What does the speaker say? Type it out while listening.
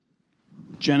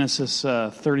Genesis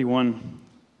 31,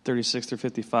 36 through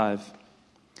 55.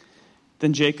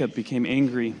 Then Jacob became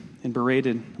angry and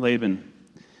berated Laban.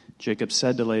 Jacob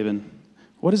said to Laban,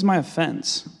 "What is my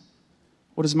offense?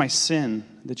 What is my sin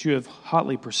that you have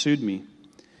hotly pursued me?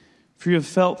 For you have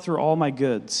felt through all my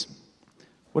goods.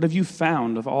 What have you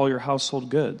found of all your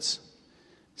household goods?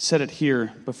 Set it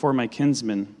here before my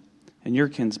kinsmen and your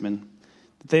kinsmen,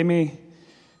 that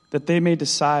they may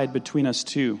decide between us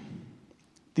two.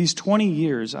 These 20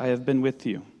 years I have been with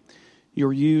you.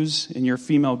 Your ewes and your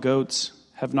female goats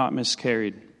have not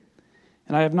miscarried,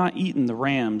 and I have not eaten the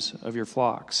rams of your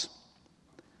flocks.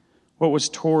 What was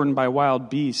torn by wild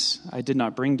beasts I did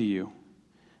not bring to you.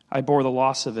 I bore the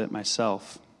loss of it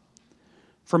myself.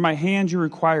 From my hand you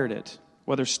required it,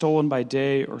 whether stolen by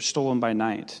day or stolen by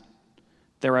night.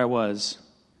 There I was.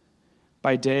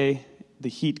 By day the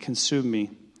heat consumed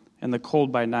me, and the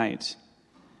cold by night,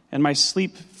 and my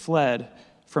sleep fled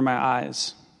from my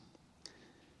eyes.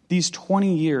 These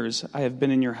 20 years I have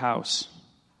been in your house.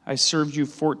 I served you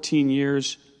 14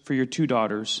 years for your 2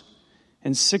 daughters,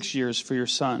 and 6 years for your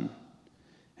son.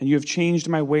 And you have changed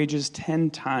my wages 10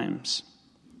 times.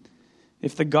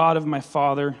 If the God of my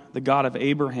father, the God of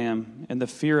Abraham, and the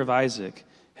fear of Isaac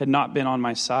had not been on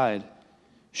my side,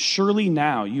 surely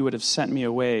now you would have sent me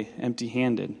away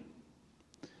empty-handed.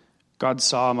 God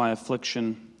saw my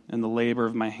affliction and the labor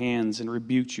of my hands and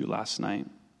rebuked you last night."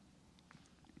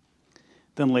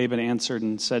 Then Laban answered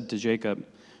and said to Jacob,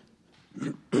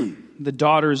 "The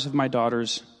daughters of my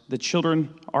daughters, the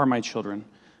children are my children,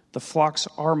 the flocks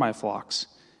are my flocks,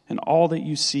 and all that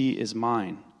you see is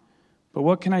mine. But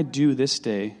what can I do this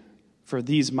day for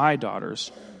these my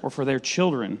daughters, or for their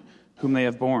children whom they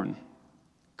have borne?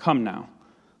 Come now,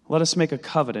 let us make a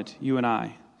covenant, you and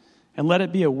I, and let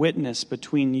it be a witness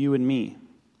between you and me."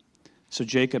 So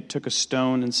Jacob took a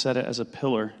stone and set it as a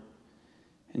pillar.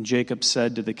 And Jacob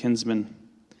said to the kinsmen,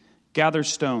 "Gather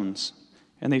stones."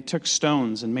 And they took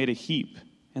stones and made a heap,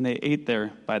 and they ate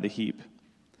there by the heap.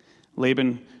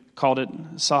 Laban called it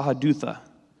Sahadutha,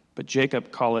 but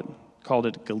Jacob called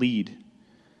it Gilead.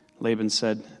 Laban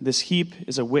said, "This heap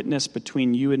is a witness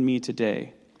between you and me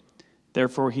today."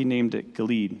 Therefore he named it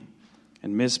Gilead.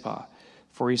 And Mizpah,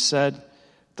 for he said,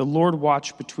 "The Lord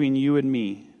watch between you and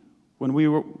me when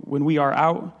we are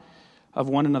out of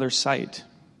one another's sight.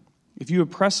 If you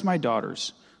oppress my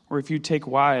daughters, or if you take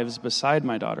wives beside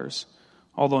my daughters,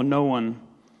 although no one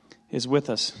is with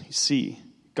us, see,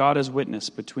 God is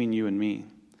witness between you and me."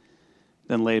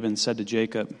 Then Laban said to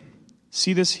Jacob,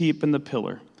 "See this heap and the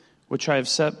pillar, which I have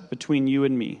set between you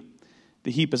and me.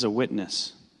 The heap is a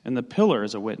witness, and the pillar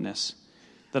is a witness,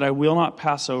 that I will not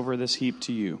pass over this heap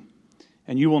to you,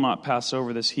 and you will not pass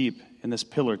over this heap and this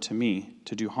pillar to me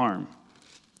to do harm.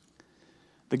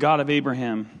 The God of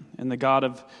Abraham and the God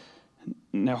of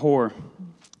Nahor,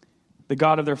 the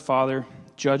God of their father,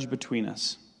 judge between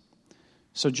us."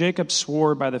 So Jacob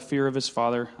swore by the fear of his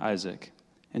father Isaac,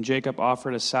 and Jacob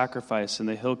offered a sacrifice in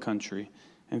the hill country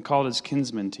and called his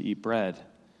kinsmen to eat bread.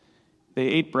 They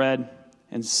ate bread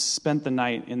and spent the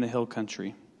night in the hill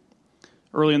country.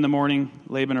 Early in the morning,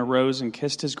 Laban arose and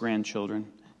kissed his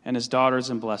grandchildren and his daughters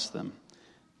and blessed them.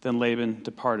 Then Laban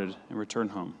departed and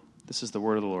returned home. This is the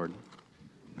word of the Lord.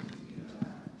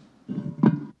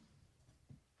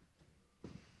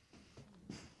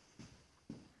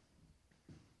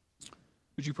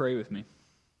 Would you pray with me?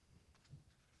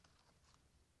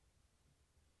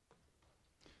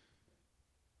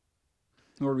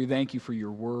 Lord, we thank you for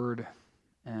your word,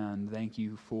 and thank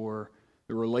you for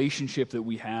the relationship that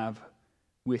we have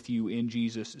with you in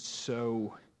Jesus. It's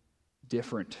so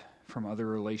different from other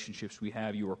relationships we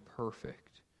have. You are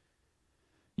perfect.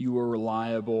 You are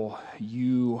reliable.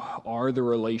 You are the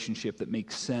relationship that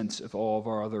makes sense of all of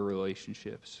our other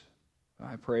relationships.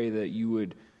 I pray that you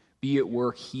would be at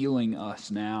work healing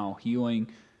us now,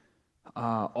 healing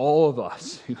all of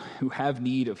us who have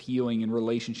need of healing in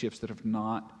relationships that have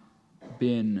not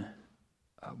been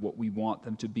what we want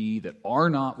them to be, that are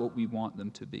not what we want them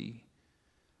to be.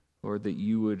 Lord, that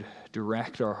you would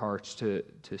direct our hearts to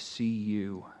see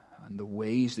you and the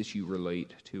ways that you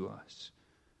relate to us,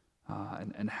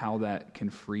 and how that can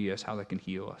free us, how that can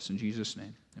heal us. In Jesus'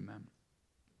 name, amen.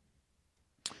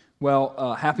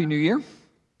 Well, Happy New Year.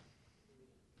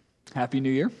 Happy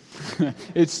New Year.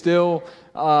 It still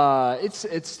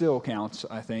counts,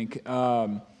 I think.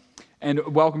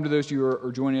 And welcome to those of you who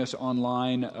are joining us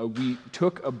online. We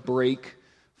took a break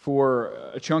for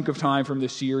a chunk of time from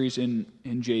this series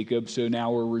in Jacob, so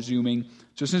now we're resuming.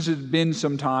 So since it's been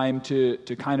some time to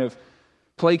kind of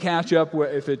play catch up,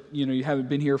 if you haven't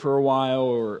been here for a while,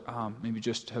 or maybe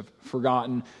just have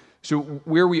forgotten, So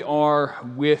where we are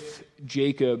with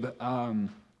Jacob,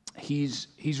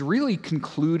 he's really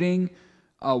concluding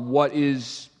what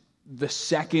is the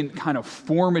second kind of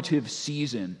formative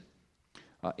season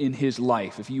in his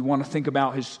life. If you want to think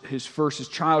about his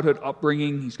childhood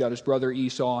upbringing, he's got his brother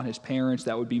Esau and his parents.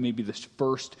 That would be maybe this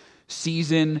first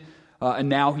season. And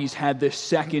now he's had this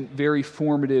second very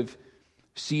formative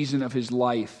season of his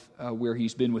life where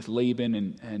he's been with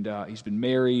Laban and he's been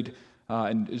married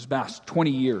and is about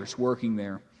 20 years working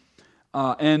there.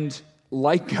 And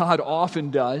like God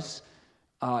often does,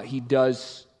 he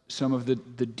does some of the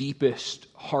deepest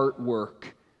heart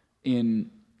work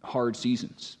in hard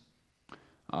seasons.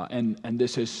 And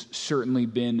this has certainly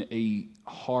been a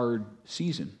hard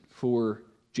season for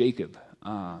Jacob.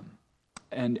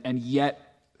 And yet,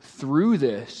 through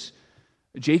this,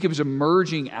 Jacob is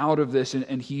emerging out of this,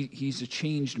 and he's a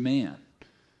changed man.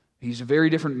 He's a very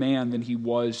different man than he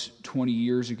was 20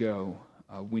 years ago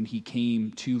when he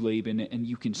came to Laban. And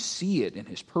you can see it in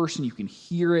his person. You can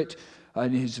hear it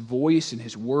in his voice and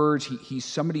his words. He's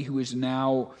somebody who is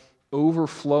now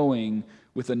overflowing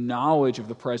with a knowledge of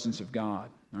the presence of God.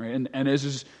 All right? And as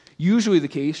is usually the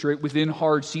case, right, within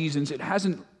hard seasons, it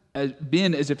hasn't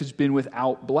been as if it's been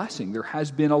without blessing. There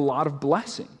has been a lot of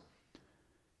blessing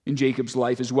in Jacob's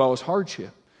life as well as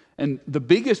hardship. And the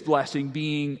biggest blessing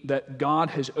being that God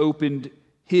has opened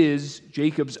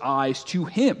Jacob's eyes to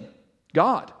him,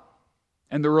 God,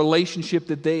 and the relationship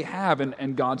that they have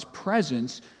and God's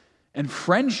presence and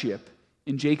friendship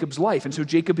in Jacob's life. And so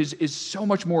Jacob is so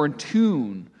much more in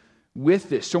tune with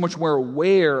this, so much more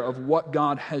aware of what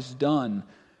God has done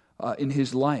in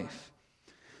his life.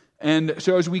 And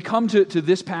so as we come to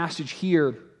this passage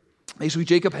here, basically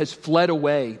Jacob has fled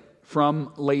away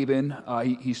from Laban.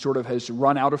 He sort of has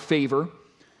run out of favor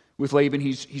with Laban.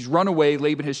 He's run away.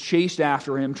 Laban has chased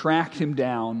after him, tracked him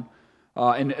down.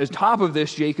 And on top of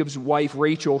this, Jacob's wife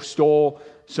Rachel stole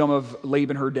some of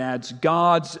Laban, her dad's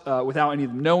gods, without any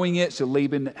of them knowing it. So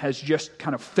Laban has just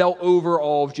kind of felt over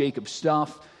all of Jacob's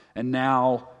stuff. And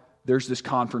now there's this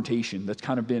confrontation that's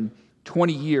kind of been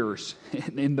 20 years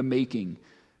in the making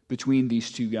between these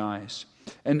two guys.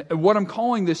 And what I'm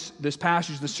calling this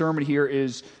passage, the sermon here,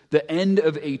 is the end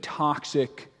of a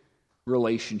toxic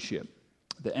relationship.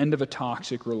 The end of a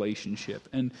toxic relationship.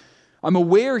 And I'm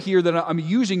aware here that I'm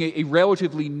using a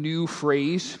relatively new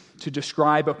phrase to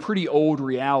describe a pretty old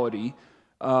reality.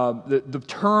 The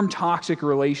term toxic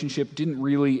relationship didn't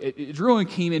really, it really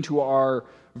came into our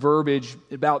verbiage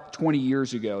about 20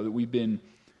 years ago that we've been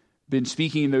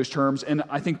speaking in those terms. And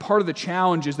I think part of the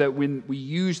challenge is that when we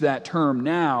use that term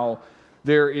now,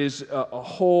 there is a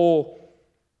whole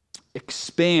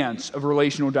expanse of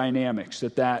relational dynamics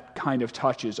that kind of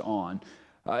touches on.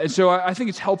 And so I think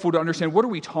it's helpful to understand, what are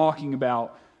we talking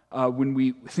about when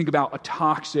we think about a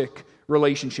toxic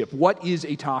relationship? What is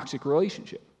a toxic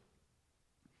relationship?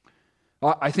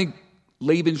 I think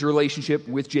Laban's relationship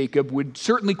with Jacob would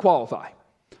certainly qualify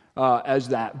as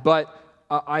that. But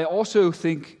I also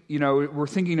think, we're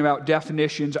thinking about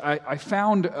definitions. I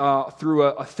found through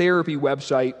a therapy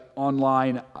website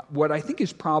online what I think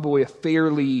is probably a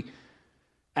fairly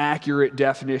accurate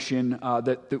definition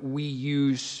that we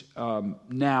use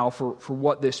now for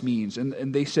what this means.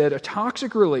 And they said a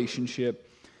toxic relationship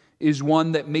is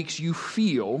one that makes you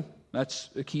feel, that's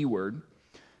a key word,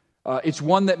 it's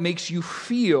one that makes you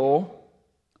feel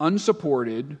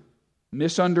unsupported,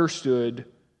 misunderstood,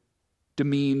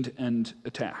 demeaned, and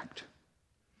attacked.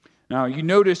 Now, you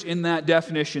notice in that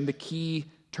definition, the key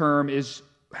term is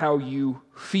how you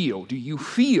feel. Do you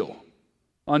feel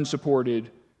unsupported,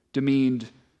 demeaned,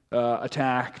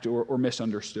 attacked, or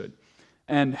misunderstood?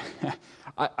 And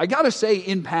I got to say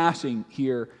in passing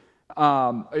here,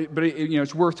 but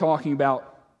it's worth talking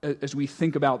about as we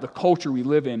think about the culture we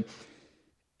live in.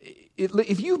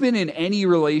 If you've been in any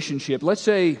relationship, let's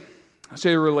say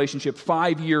a relationship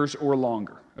 5 years or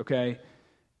longer, okay?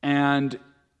 And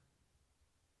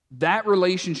that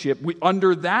relationship,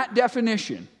 under that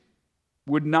definition,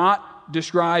 would not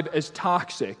describe as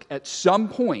toxic at some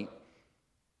point.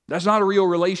 That's not a real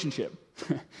relationship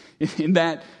in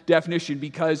that definition,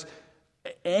 because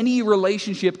any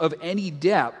relationship of any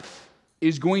depth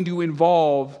is going to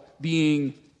involve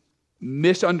being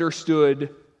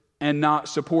misunderstood and not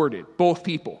supported, both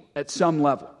people at some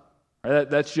level.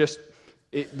 That's just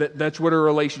that's what a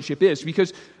relationship is.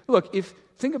 Because look,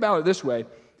 think about it this way: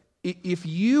 if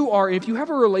you have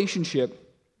a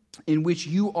relationship in which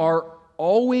you are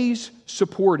always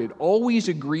supported, always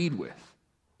agreed with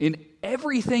in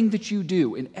everything that you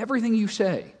do, in everything you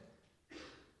say,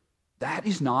 that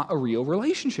is not a real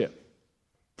relationship.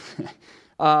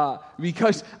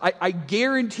 because I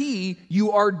guarantee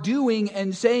you are doing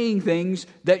and saying things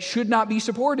that should not be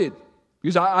supported,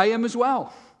 because I am as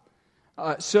well.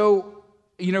 So,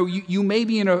 you may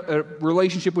be in a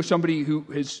relationship with somebody who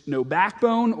has no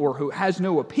backbone or who has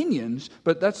no opinions,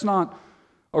 but that's not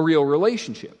a real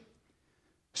relationship.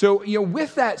 So,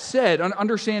 with that said,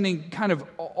 understanding kind of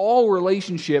all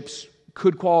relationships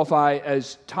could qualify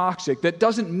as toxic, that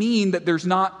doesn't mean that there's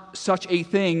not such a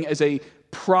thing as a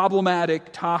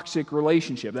problematic, toxic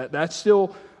relationship. That's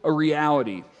still a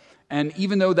reality. And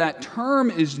even though that term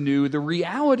is new, the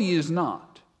reality is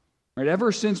not. Right?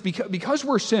 Ever since, because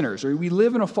we're sinners, or we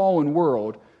live in a fallen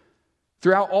world,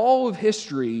 throughout all of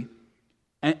history,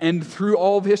 and through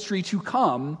all of history to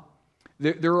come,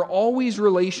 there are always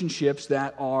relationships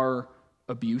that are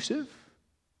abusive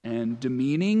and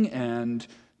demeaning and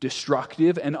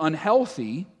destructive and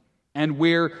unhealthy, and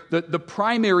where the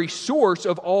primary source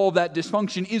of all of that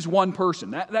dysfunction is one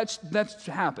person. That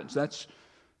happens.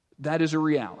 That is a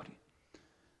reality.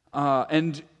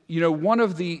 And one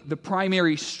of the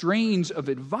primary strains of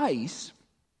advice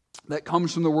that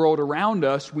comes from the world around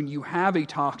us when you have a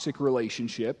toxic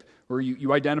relationship, or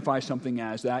you identify something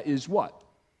as that, is what?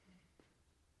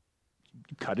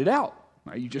 You cut it out.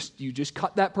 Right? You just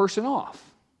cut that person off.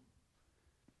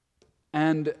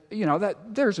 And that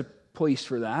there's a place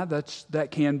for that.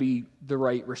 That can be the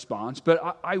right response.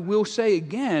 But I will say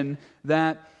again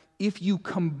that if you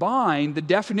combine the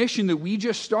definition that we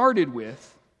just started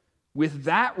with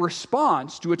that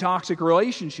response to a toxic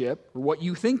relationship, or what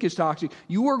you think is toxic,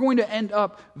 you are going to end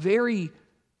up very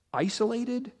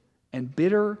isolated and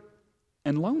bitter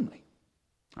and lonely.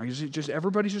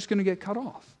 Everybody's just going to get cut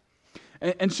off.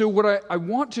 And so what I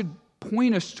want to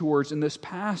point us towards in this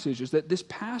passage is that this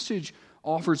passage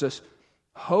offers us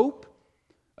hope.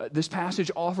 This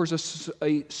passage offers us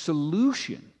a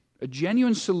solution, a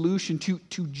genuine solution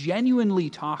to genuinely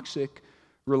toxic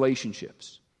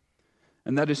relationships.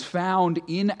 And that is found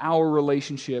in our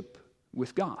relationship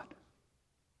with God.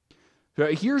 So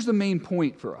here's the main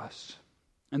point for us,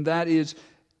 and that is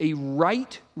a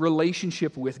right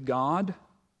relationship with God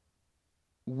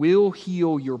will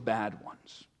heal your bad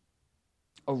ones.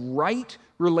 A right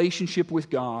relationship with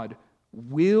God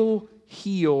will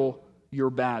heal your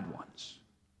bad ones.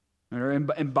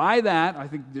 And by that, I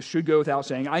think this should go without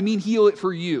saying, I mean heal it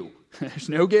for you. There's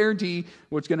no guarantee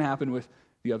what's going to happen with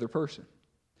the other person.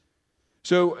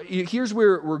 So here's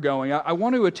where we're going. I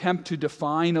want to attempt to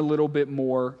define a little bit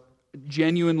more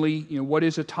genuinely, what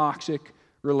is a toxic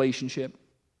relationship.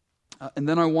 And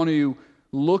then I want to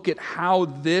look at how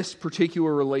this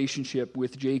particular relationship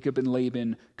with Jacob and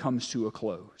Laban comes to a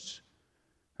close,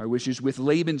 which is with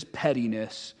Laban's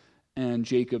pettiness and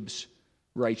Jacob's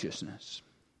righteousness.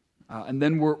 And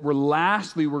then we're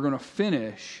going to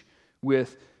finish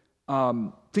with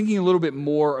thinking a little bit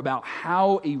more about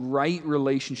how a right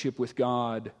relationship with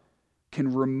God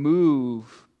can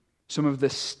remove some of the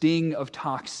sting of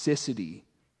toxicity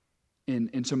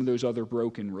in some of those other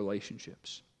broken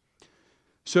relationships.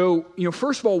 So,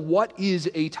 first of all, what is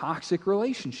a toxic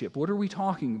relationship? What are we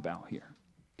talking about here?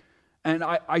 And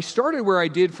I started where I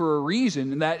did for a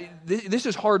reason, and that this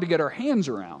is hard to get our hands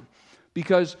around,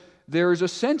 because there is a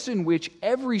sense in which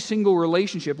every single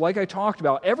relationship, like I talked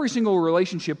about, every single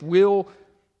relationship will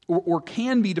or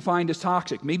can be defined as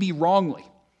toxic, maybe wrongly.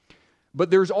 But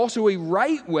there's also a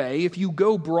right way, if you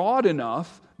go broad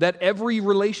enough, that every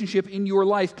relationship in your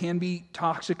life can be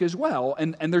toxic as well.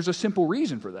 And there's a simple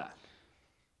reason for that.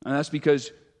 And that's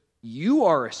because you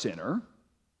are a sinner,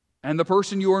 and the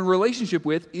person you're in relationship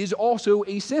with is also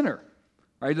a sinner.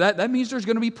 Right? That means there's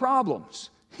going to be problems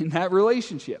in that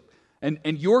relationship. And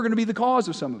you're going to be the cause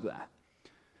of some of that.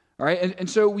 All right? And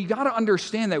so we got to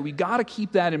understand that. We got to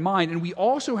keep that in mind. And we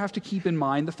also have to keep in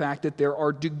mind the fact that there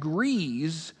are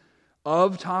degrees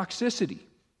of toxicity.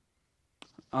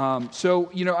 So,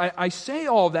 I say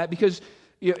all of that because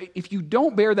if you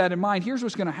don't bear that in mind, here's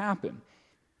what's going to happen.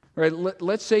 Right?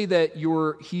 Let's say that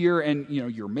you're here and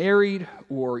you're married,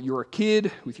 or you're a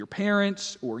kid with your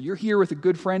parents, or you're here with a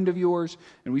good friend of yours,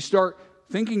 and we start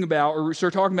thinking about, or we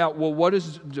start talking about, well, what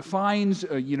defines,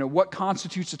 what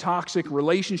constitutes a toxic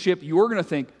relationship? You're going to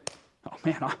think, oh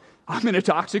man, I'm in a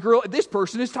toxic relationship. This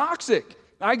person is toxic.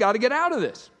 I got to get out of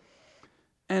this.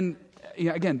 And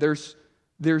again,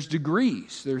 there's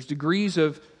degrees. There's degrees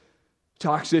of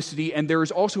toxicity, and there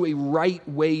is also a right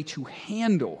way to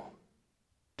handle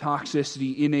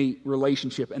toxicity in a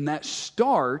relationship, and that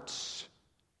starts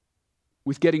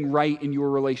with getting right in your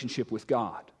relationship with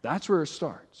God. That's where it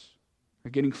starts.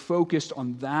 Getting focused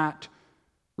on that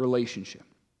relationship.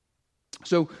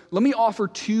 So let me offer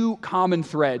two common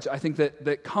threads, I think,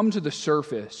 that come to the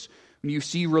surface when you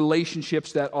see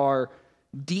relationships that are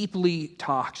deeply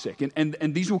toxic.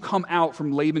 And these will come out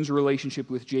from Laban's relationship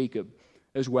with Jacob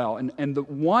as well. And the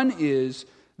one is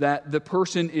that the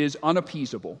person is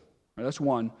unappeasable. Right, that's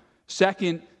one.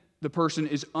 Second, the person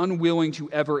is unwilling to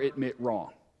ever admit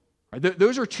wrong. Right,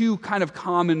 those are two kind of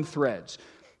common threads.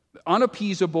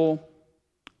 Unappeasable,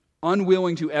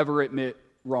 unwilling to ever admit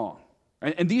wrong.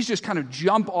 Right? And these just kind of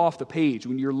jump off the page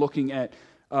when you're looking at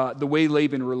the way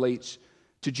Laban relates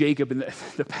to Jacob in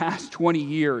the past 20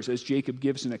 years as Jacob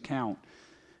gives an account.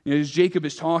 As Jacob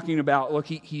is talking about, look,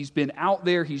 he's been out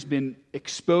there, he's been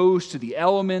exposed to the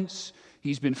elements,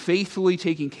 he's been faithfully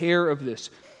taking care of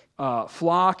this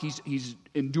flock, he's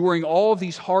enduring all of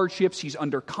these hardships, he's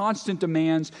under constant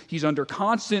demands, he's under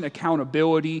constant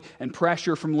accountability and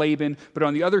pressure from Laban, but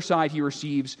on the other side he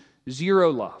receives zero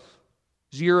love,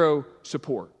 zero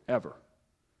support ever.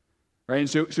 Right? And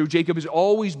so Jacob is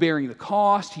always bearing the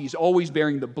cost. He's always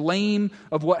bearing the blame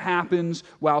of what happens,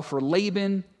 while for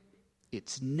Laban,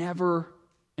 it's never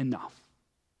enough.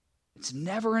 It's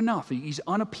never enough. He's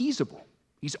unappeasable.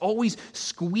 He's always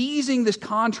squeezing this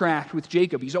contract with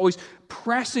Jacob. He's always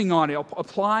pressing on it,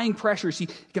 applying pressure. See,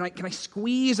 can I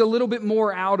squeeze a little bit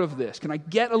more out of this? Can I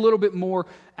get a little bit more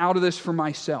out of this for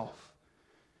myself?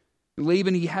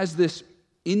 Laban, he has this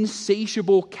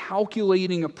insatiable,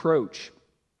 calculating approach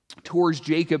towards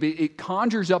Jacob. It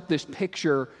conjures up this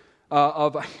picture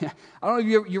of, I don't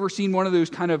know if you ever seen one of those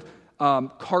kind of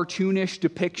cartoonish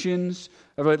depictions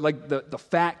of like the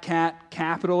fat cat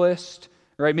capitalist,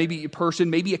 right? Maybe a person,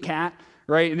 maybe a cat,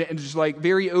 right? And just like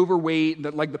very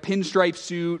overweight, like the pinstripe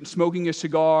suit, and smoking a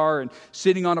cigar, and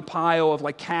sitting on a pile of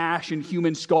like cash and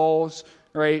human skulls,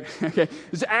 right? Okay,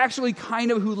 it's actually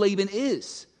kind of who Laban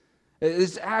is.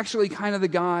 It's actually kind of the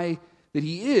guy that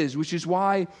he is, which is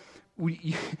why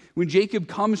when Jacob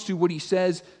comes to what he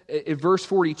says in verse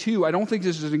 42, I don't think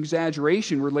this is an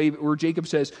exaggeration where Jacob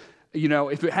says,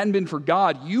 if it hadn't been for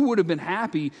God, you would have been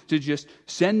happy to just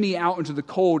send me out into the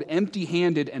cold,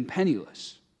 empty-handed and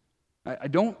penniless. I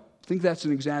don't think that's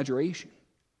an exaggeration.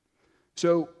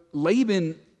 So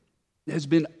Laban has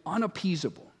been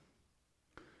unappeasable.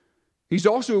 He's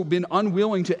also been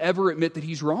unwilling to ever admit that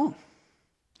he's wrong.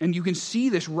 And you can see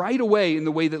this right away in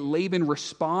the way that Laban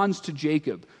responds to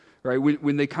Jacob, right?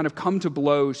 When they kind of come to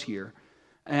blows here.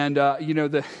 And,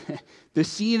 the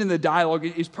scene and the dialogue,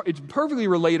 it's perfectly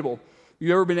relatable.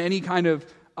 You've ever been in any kind of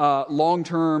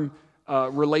long-term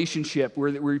relationship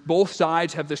where both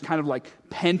sides have this kind of like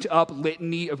pent-up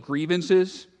litany of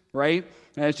grievances, right?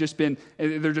 And it's just been,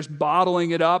 they're just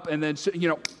bottling it up, and then,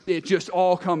 it just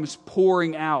all comes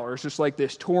pouring out. Or it's just like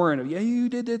this torrent of, yeah, you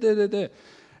did.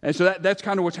 And so that's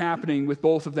kind of what's happening with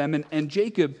both of them. And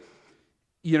Jacob,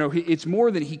 it's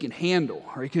more than he can handle,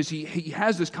 right? Because he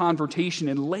has this confrontation,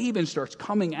 and Laban starts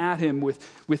coming at him with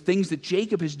things that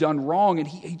Jacob has done wrong, and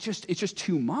it's just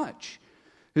too much.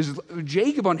 Because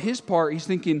Jacob, on his part, he's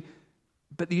thinking,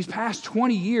 but these past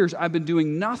 20 years, I've been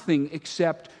doing nothing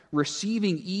except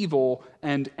receiving evil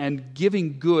and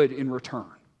giving good in return.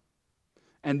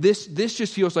 And this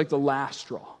just feels like the last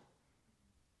straw.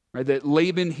 Right, that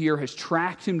Laban here has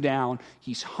tracked him down,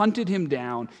 he's hunted him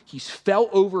down, he's felt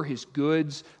over his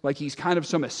goods like he's kind of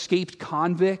some escaped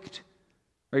convict,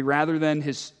 right, rather than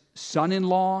his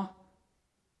son-in-law,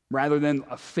 rather than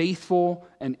a faithful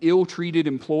and ill-treated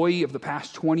employee of the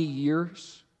past 20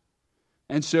 years.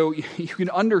 And so you can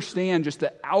understand just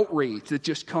the outrage that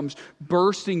just comes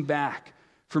bursting back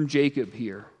from Jacob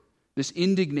here, this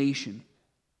indignation.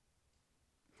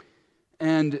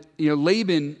 And,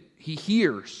 Laban, he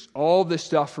hears all this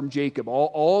stuff from Jacob,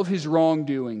 all of his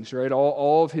wrongdoings, right?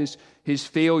 All of his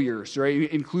failures,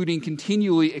 right? Including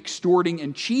continually extorting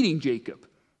and cheating Jacob,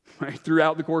 right?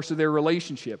 Throughout the course of their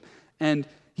relationship. And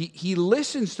he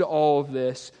listens to all of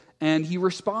this, and he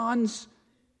responds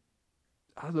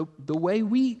the way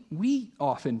we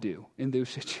often do in those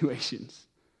situations.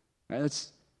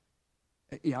 Right?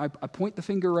 I point the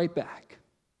finger right back.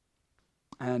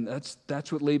 And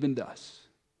that's what Laban does.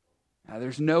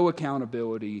 There's no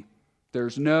accountability.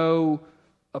 There's no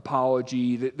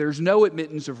apology. There's no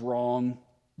admittance of wrong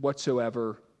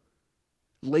whatsoever.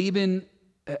 Laban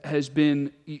has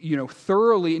been,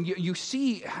 thoroughly, and you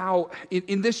see how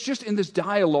in this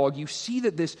dialogue, you see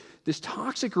that this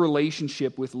toxic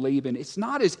relationship with Laban, it's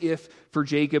not as if for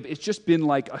Jacob it's just been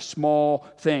like a small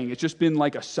thing. It's just been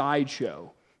like a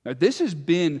sideshow. Now, this has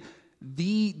been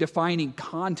the defining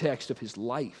context of his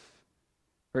life,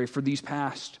 right, for these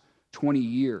past 20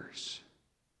 years.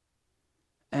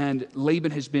 And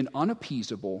Laban has been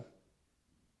unappeasable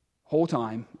whole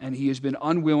time, and he has been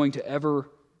unwilling to ever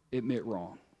admit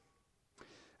wrong.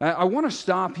 I want to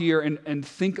stop here and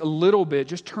think a little bit,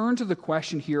 just turn to the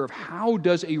question here of how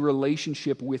does a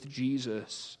relationship with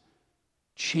Jesus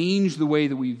change the way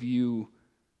that we view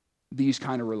these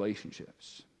kind of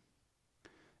relationships?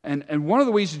 And one of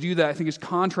the ways to do that, I think, is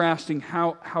contrasting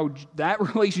how that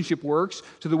relationship works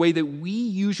to the way that we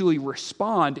usually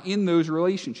respond in those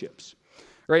relationships.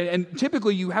 Right? And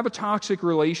typically, you have a toxic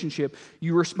relationship,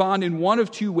 you respond in one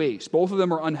of two ways. Both of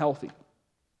them are unhealthy.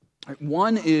 Right?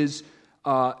 One is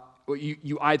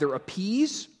you either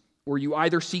appease or you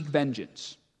either seek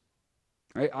vengeance.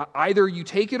 Right? Either you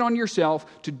take it on yourself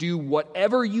to do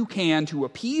whatever you can to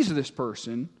appease this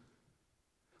person,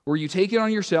 or you take it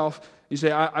on yourself, you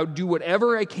say, I'll do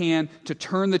whatever I can to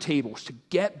turn the tables, to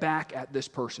get back at this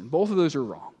person. Both of those are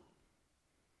wrong.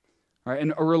 Right?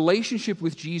 And a relationship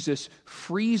with Jesus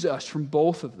frees us from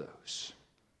both of those.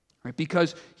 Right?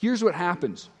 Because here's what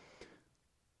happens.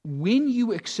 When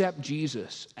you accept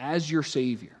Jesus as your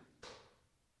Savior,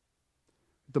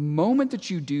 the moment that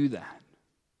you do that,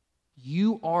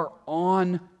 you are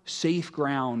on safe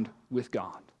ground with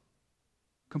God.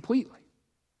 Completely.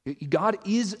 God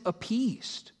is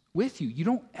appeased with you. You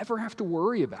don't ever have to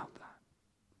worry about that.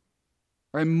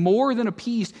 Right? More than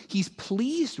appeased, He's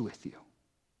pleased with you.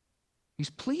 He's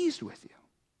pleased with you.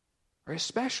 Right?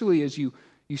 Especially as you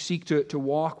seek to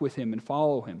walk with Him and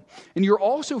follow Him. And you're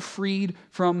also freed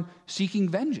from seeking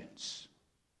vengeance.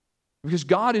 Because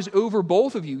God is over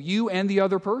both of you, you and the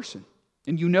other person.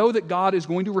 And you know that God is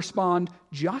going to respond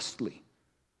justly.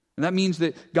 And that means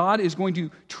that God is going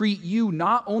to treat you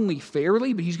not only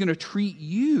fairly, but He's going to treat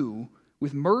you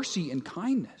with mercy and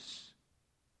kindness.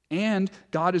 And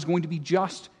God is going to be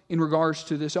just in regards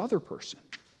to this other person.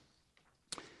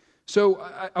 So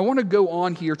I want to go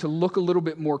on here to look a little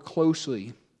bit more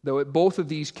closely, though, at both of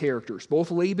these characters, both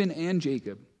Laban and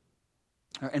Jacob,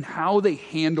 and how they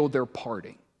handled their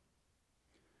parting.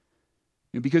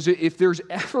 Because if there's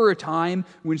ever a time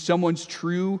when someone's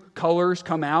true colors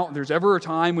come out, there's ever a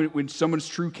time when someone's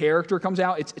true character comes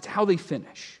out, it's how they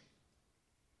finish.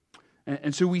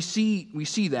 And so we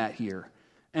see that here.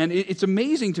 And it's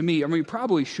amazing to me, I mean, it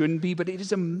probably shouldn't be, but it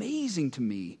is amazing to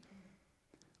me,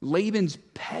 Laban's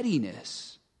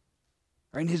pettiness,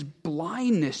 right, and his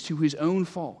blindness to his own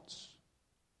faults.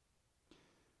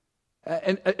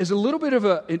 And as a little bit of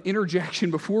an interjection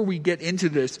before we get into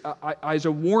this, as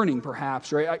a warning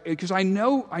perhaps, right? Because I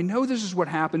know this is what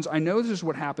happens. I know this is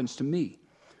what happens to me.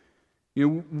 You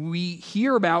know, we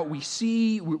hear about, we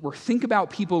see, we think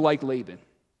about people like Laban,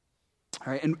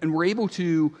 right? And we're able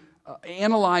to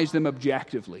analyze them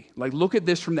objectively. Like, look at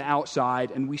this from the outside,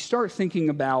 and we start thinking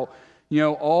about, you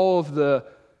know, all of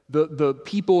the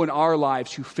people in our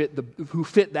lives who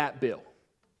fit that bill,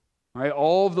 right?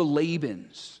 All of the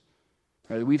Labans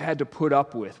that we've had to put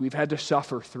up with, we've had to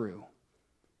suffer through.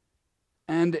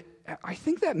 And I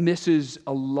think that misses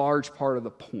a large part of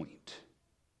the point.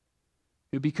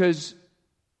 Because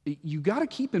you got to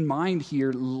keep in mind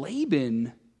here,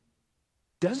 Laban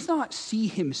does not see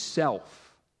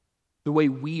himself the way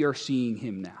we are seeing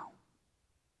him now.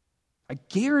 I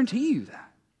guarantee you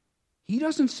that. He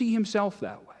doesn't see himself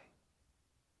that way.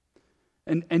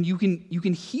 And you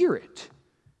can hear it.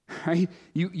 Right?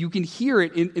 You can hear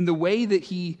it in the way that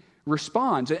he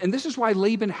responds. And this is why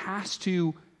Laban has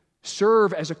to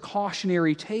serve as a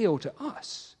cautionary tale to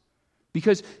us.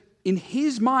 Because in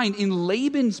his mind, in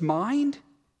Laban's mind,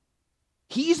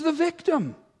 he's the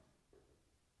victim.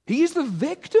 He's the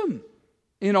victim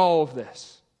in all of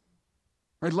this.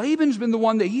 Right? Laban's been the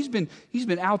one that he's been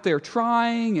out there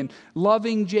trying and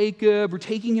loving Jacob or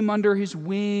taking him under his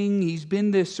wing. He's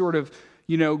been this sort of,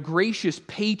 you know, gracious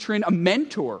patron, a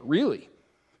mentor, really,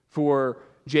 for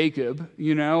Jacob,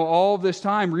 you know, all this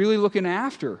time, really looking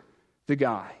after the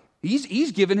guy.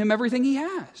 He's given him everything he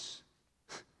has.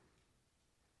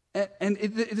 And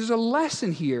there's a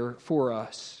lesson here for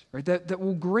us, right, that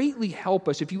will greatly help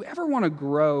us if you ever want to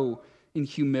grow in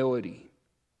humility,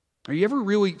 or you ever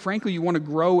really, frankly, you want to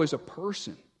grow as a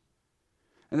person.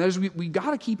 And that is, we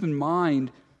got to keep in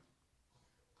mind,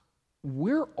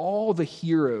 we're all the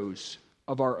heroes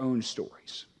of our own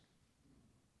stories.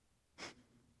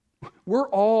 We're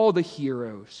all the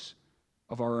heroes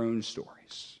of our own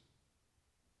stories.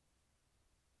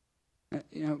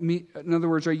 You know, in other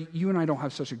words, you and I don't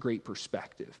have such a great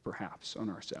perspective, perhaps, on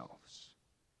ourselves.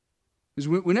 Because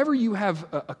whenever you have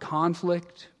a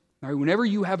conflict, or whenever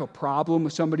you have a problem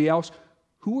with somebody else,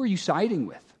 who are you siding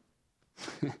with?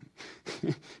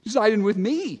 You're siding with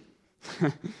me.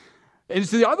 And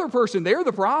it's the other person. They're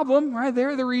the problem, right?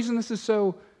 They're the reason this is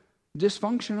so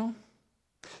dysfunctional.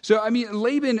 So, I mean,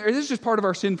 Laban, this is just part of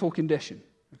our sinful condition,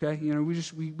 okay? You know,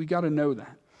 we got to know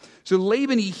that. So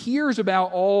Laban, he hears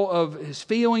about all of his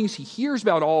failings, he hears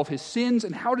about all of his sins,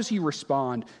 and how does he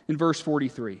respond in verse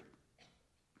 43?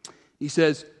 He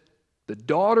says, "The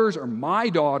daughters are my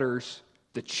daughters,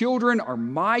 the children are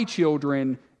my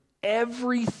children,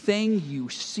 everything you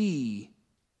see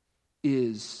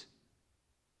is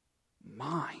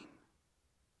mine."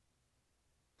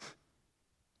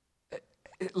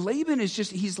 Laban is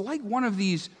he's like one of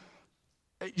these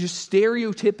just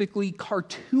stereotypically,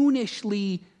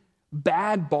 cartoonishly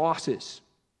bad bosses,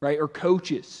 right? Or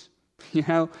coaches,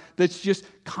 that's just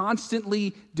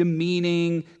constantly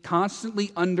demeaning,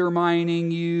 constantly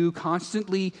undermining you,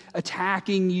 constantly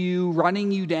attacking you,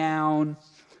 running you down,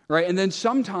 right? And then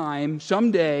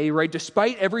someday, right,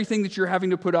 despite everything that you're having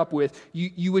to put up with,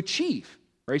 you achieve,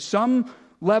 right? Some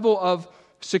level of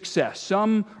success,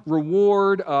 some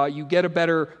reward, you get a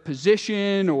better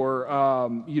position,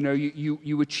 or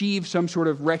you achieve some sort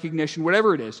of recognition,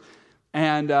 whatever it is,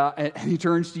 and he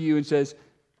turns to you and says,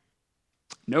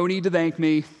 "No need to thank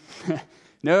me,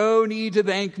 no need to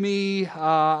thank me.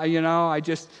 I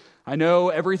know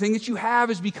everything that you have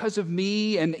is because of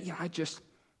me, and I just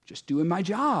doing my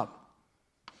job."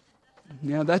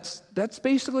 That's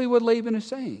basically what Laban is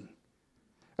saying.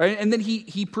 Right? And then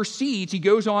he proceeds, he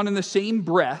goes on in the same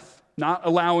breath, not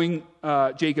allowing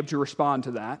Jacob to respond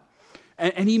to that,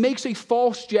 and he makes a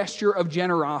false gesture of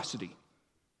generosity.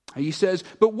 He says,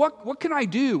 "But what can I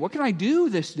do? What can I do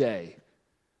this day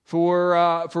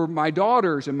for my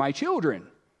daughters and my children?"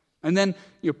 And then,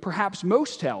 perhaps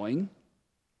most telling,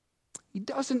 he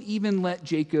doesn't even let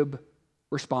Jacob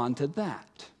respond to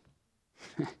that.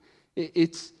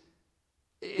 It's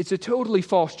a totally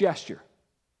false gesture.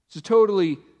 It's a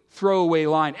totally throwaway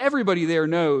line. Everybody there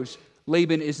knows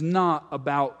Laban is not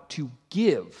about to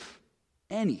give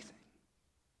anything.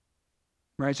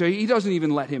 Right? So he doesn't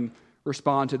even let him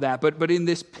respond to that. But in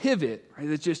this pivot, right,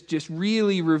 that just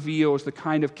really reveals the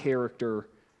kind of character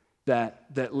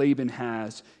that Laban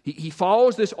has. He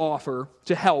follows this offer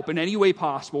to help in any way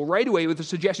possible right away with a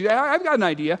suggestion. "I've got an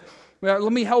idea. Well,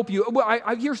 let me help you. Well,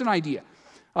 here's an idea.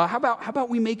 How about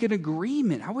we make an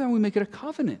agreement? How about we make it a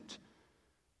covenant?"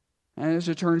 And as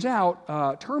it turns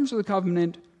out, terms of the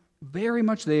covenant very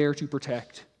much there to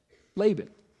protect Laban.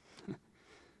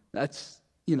 That's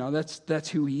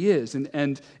who he is.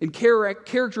 And in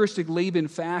characteristic Laban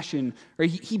fashion, right,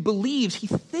 he believes, he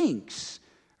thinks,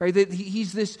 right, that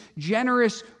he's this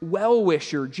generous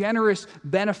well-wisher, generous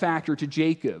benefactor to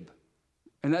Jacob.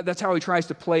 And that's how he tries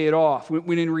to play it off,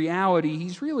 when in reality,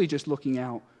 he's really just looking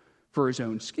out for his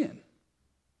own skin.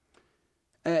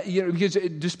 Because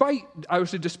despite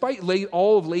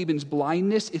all of Laban's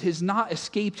blindness, it has not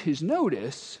escaped his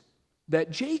notice that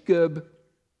Jacob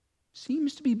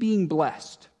seems to be being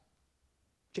blessed.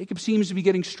 Jacob seems to be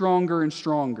getting stronger and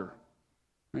stronger.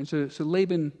 Right? So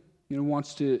Laban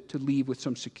wants to leave with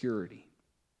some security.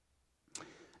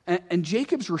 And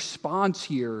Jacob's response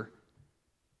here,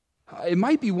 it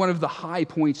might be one of the high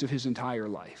points of his entire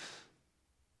life.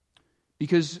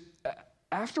 Because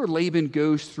after Laban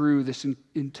goes through this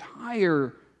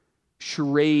entire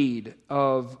charade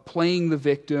of playing the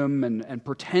victim and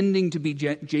pretending to be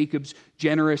Jacob's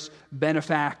generous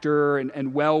benefactor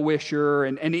and well-wisher,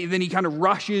 and then he kind of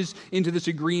rushes into this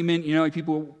agreement, like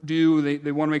people do,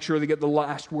 they want to make sure they get the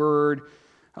last word.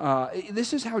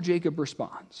 This is how Jacob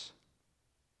responds.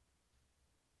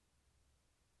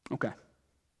 "Okay,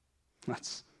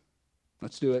 let's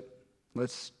do it.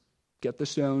 Let's get the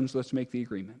stones, let's make the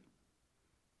agreement."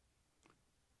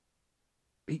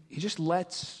 He just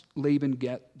lets Laban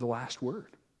get the last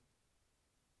word.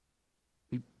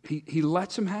 He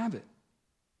lets him have it.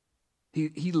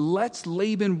 He lets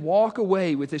Laban walk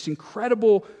away with this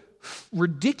incredible,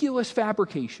 ridiculous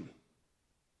fabrication,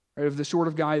 right, of the sort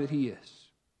of guy that he is.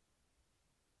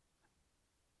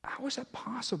 How is that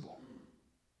possible?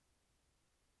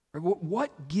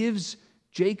 What gives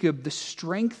Jacob the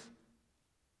strength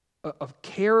of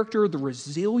character, the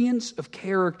resilience of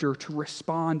character to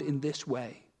respond in this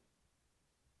way?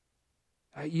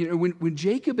 When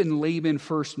Jacob and Laban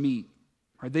first meet,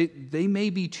 right, they may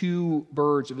be two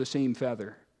birds of the same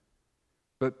feather.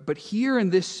 But here in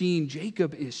this scene,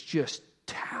 Jacob is just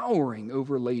towering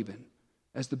over Laban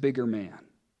as the bigger man.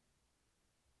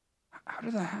 How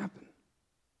did that happen?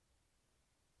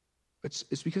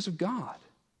 It's because of God.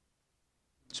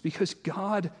 It's because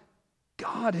God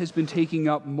has been taking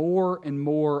up more and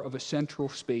more of a central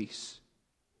space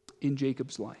in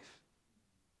Jacob's life,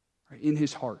 right, in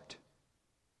his heart.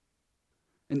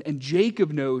 And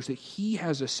Jacob knows that he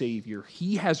has a Savior,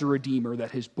 he has a Redeemer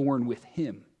that has borne with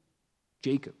him,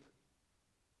 Jacob.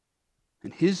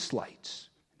 And his slights,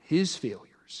 his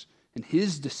failures, and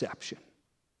his deception,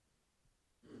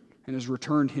 and has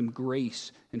returned him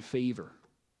grace and favor.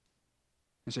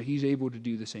 And so he's able to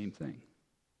do the same thing.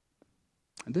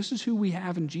 And this is who we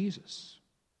have in Jesus.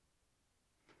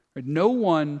 Right? No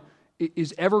one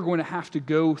is ever going to have to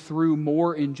go through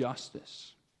more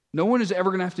injustice. No one is ever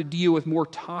going to have to deal with more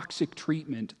toxic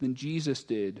treatment than Jesus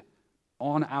did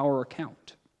on our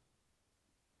account.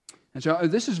 And so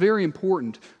this is very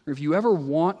important. If you ever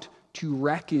want to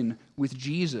reckon with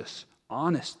Jesus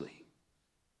honestly,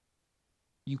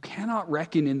 you cannot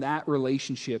reckon in that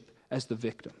relationship as the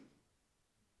victim.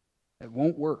 It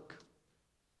won't work.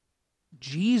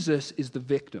 Jesus is the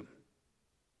victim.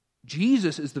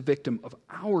 Jesus is the victim of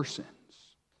our sins.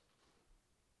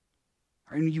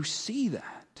 And you see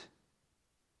that.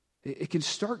 It can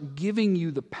start giving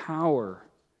you the power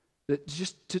that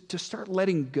just to start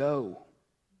letting go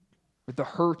with the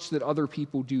hurts that other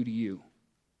people do to you.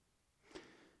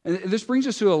 And this brings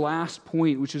us to a last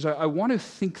point, which is I want to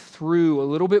think through a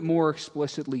little bit more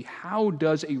explicitly, how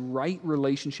does a right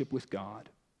relationship with God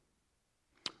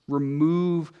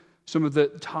remove some of the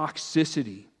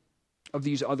toxicity of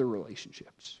these other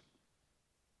relationships?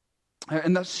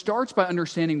 And that starts by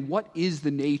understanding what is the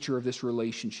nature of this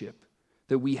relationship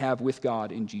that we have with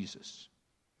God in Jesus.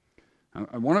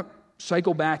 I want to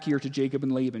cycle back here to Jacob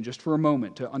and Laban just for a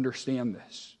moment to understand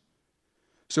this.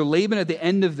 So Laban at the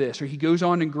end of this, he goes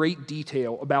on in great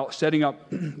detail about setting up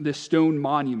this stone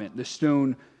monument, this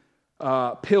stone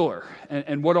pillar,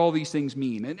 and what all these things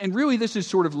mean. And really this is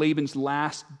sort of Laban's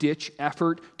last-ditch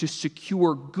effort to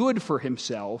secure good for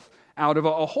himself out of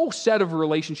a whole set of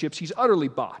relationships he's utterly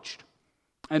botched.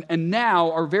 And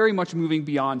now are very much moving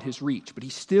beyond his reach. But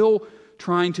he's still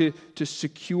trying to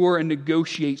secure and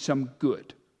negotiate some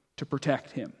good to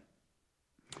protect him.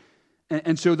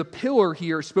 And so the pillar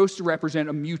here is supposed to represent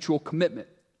a mutual commitment,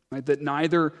 right? That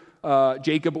neither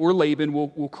Jacob or Laban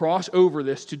will cross over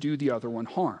this to do the other one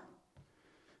harm.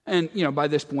 And, by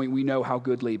this point, we know how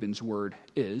good Laban's word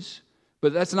is,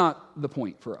 but that's not the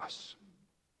point for us.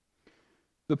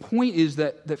 The point is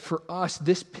that for us,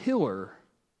 this pillar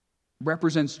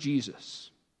represents Jesus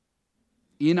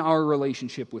in our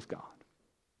relationship with God.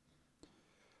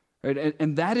 Right?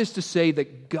 And that is to say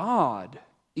that God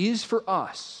is for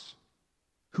us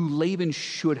who Laban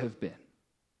should have been.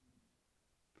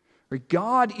 Right?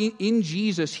 God in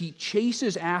Jesus, he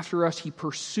chases after us, he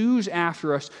pursues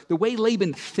after us the way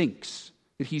Laban thinks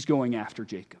that he's going after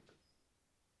Jacob.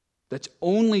 That's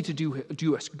only to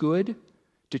do us good,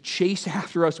 to chase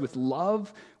after us with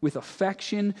love, with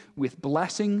affection, with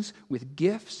blessings, with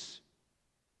gifts.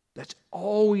 That's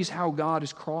always how God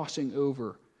is crossing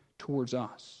over towards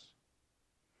us.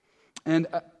 And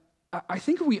I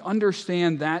think if we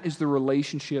understand that is the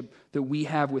relationship that we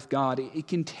have with God, it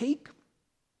can take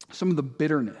some of the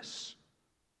bitterness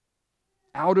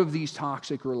out of these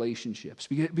toxic relationships.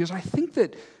 Because I think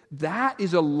that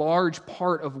is a large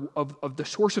part of the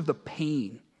source of the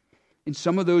pain in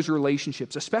some of those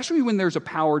relationships, especially when there's a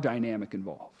power dynamic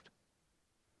involved.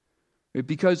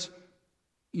 Because,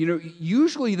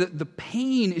 usually the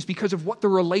pain is because of what the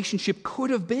relationship could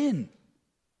have been.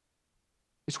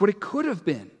 It's what it could have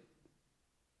been.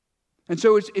 And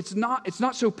so it's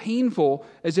not so painful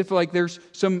as if there's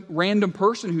some random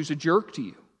person who's a jerk to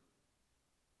you.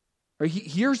 Right?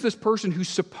 Here's this person who's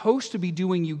supposed to be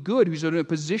doing you good, who's in a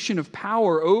position of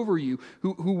power over you,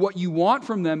 who what you want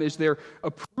from them is their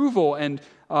approval and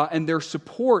their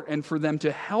support, and for them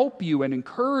to help you and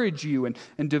encourage you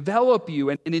and develop you.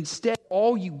 And instead,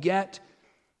 all you get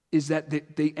is that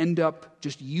they end up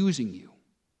just using you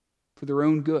for their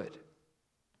own good.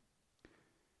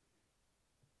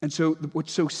 And so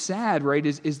what's so sad, right,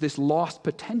 is this lost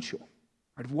potential,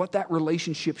 right, of what that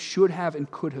relationship should have and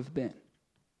could have been.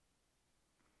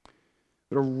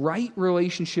 But a right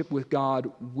relationship with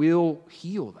God will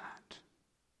heal that.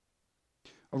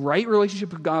 A right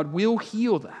relationship with God will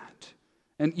heal that.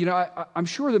 And, I'm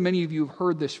sure that many of you have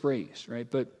heard this phrase, right?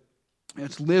 But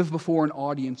it's live before an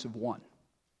audience of one.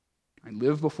 I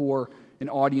live before an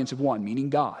audience of one, meaning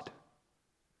God.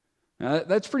 Now,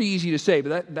 that's pretty easy to say,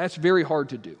 but that's very hard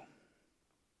to do.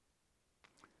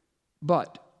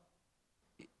 But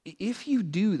if you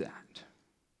do that,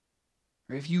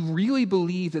 or if you really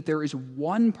believe that there is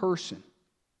one person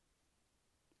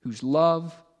whose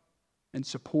love and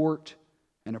support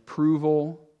and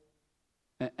approval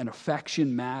and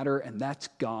affection matter, and that's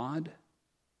God,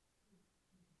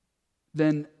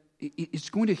 then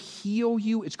it's going to heal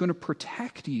you, it's going to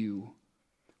protect you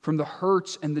from the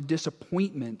hurts and the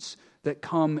disappointments that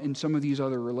come in some of these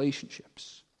other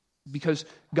relationships. Because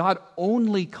God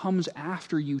only comes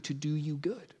after you to do you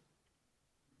good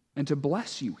and to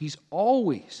bless you. He's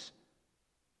always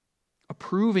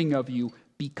approving of you,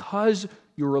 because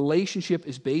your relationship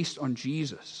is based on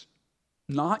Jesus,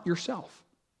 not yourself.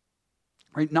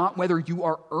 Right? Not whether you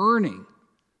are earning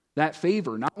that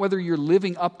favor, not whether you're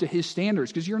living up to his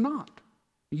standards, because you're not.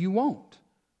 You won't.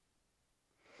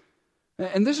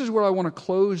 And this is what I want to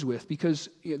close with, because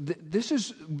this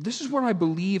is what I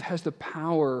believe has the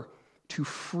power to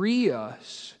free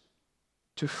us,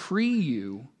 to free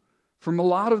you from a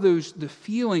lot of the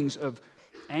feelings of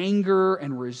anger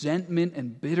and resentment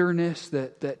and bitterness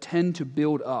that tend to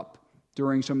build up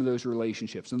during some of those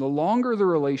relationships. And the longer the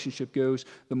relationship goes,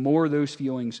 the more those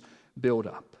feelings build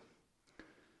up.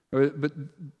 But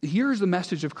here's the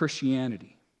message of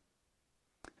Christianity,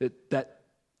 that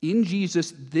in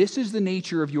Jesus, this is the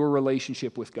nature of your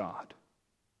relationship with God.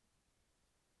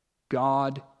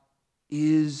 God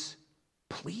is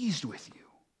pleased with you.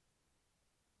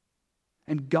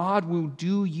 And God will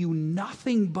do you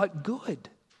nothing but good.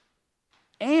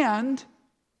 And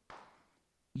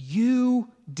you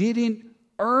didn't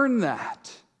earn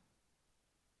that.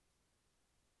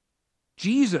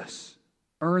 Jesus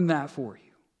earned that for you.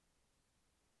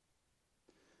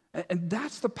 And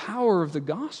that's the power of the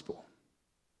gospel.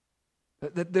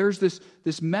 That there's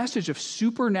this message of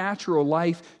supernatural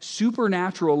life,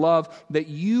 supernatural love, that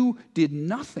you did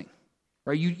nothing.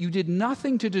 Right? You did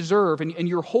nothing to deserve, and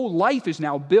your whole life is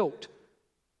now built,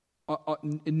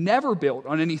 never built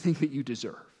on anything that you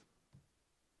deserve.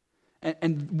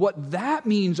 And what that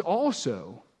means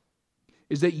also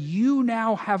is that you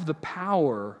now have the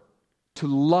power to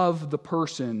love the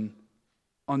person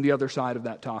on the other side of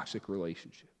that toxic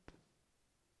relationship.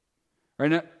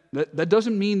 Right? Now, that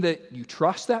doesn't mean that you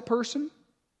trust that person.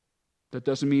 That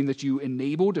doesn't mean that you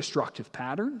enable destructive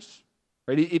patterns.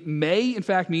 Right? It may, in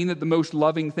fact, mean that the most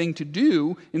loving thing to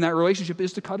do in that relationship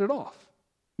is to cut it off.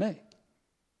 May.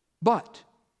 But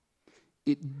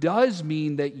it does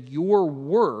mean that your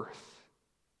worth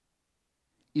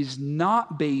is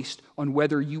not based on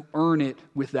whether you earn it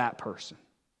with that person.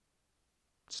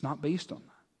 It's not based on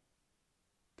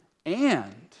that.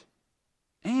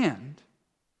 And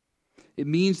it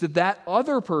means that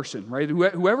other person, right,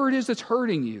 whoever it is that's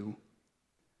hurting you,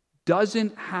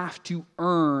 doesn't have to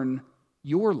earn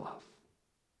your love.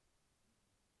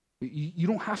 You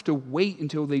don't have to wait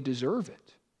until they deserve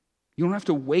it. You don't have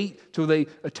to wait till they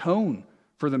atone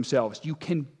for themselves. You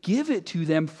can give it to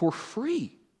them for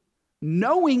free,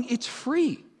 knowing it's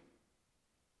free,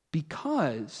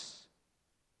 because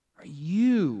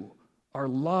you are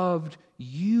loved,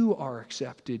 you are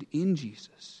accepted in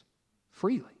Jesus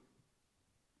freely.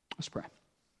 Let's pray.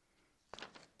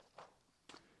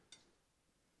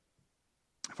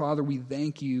 Father, we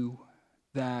thank you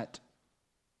that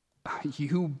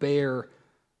you bear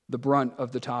the brunt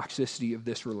of the toxicity of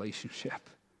this relationship.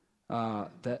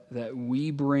 That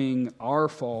we bring our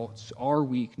faults, our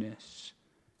weakness,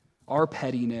 our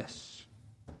pettiness,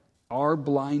 our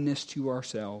blindness to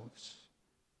ourselves.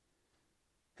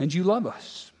 And you love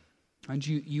us. And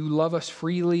you love us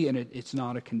freely, and it's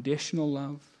not a conditional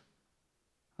love.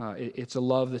 It's a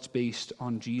love that's based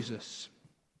on Jesus.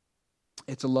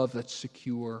 It's a love that's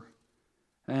secure.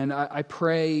 And I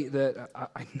pray that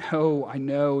I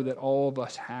know that all of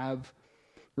us have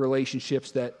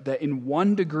relationships that in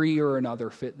one degree or another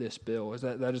fit this bill.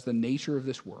 That is the nature of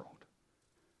this world.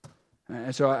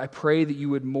 And so I pray that you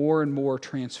would more and more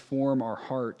transform our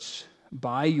hearts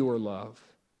by your love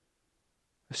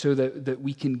so that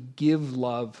we can give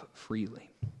love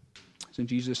freely. It's in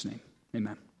Jesus' name,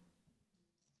 amen.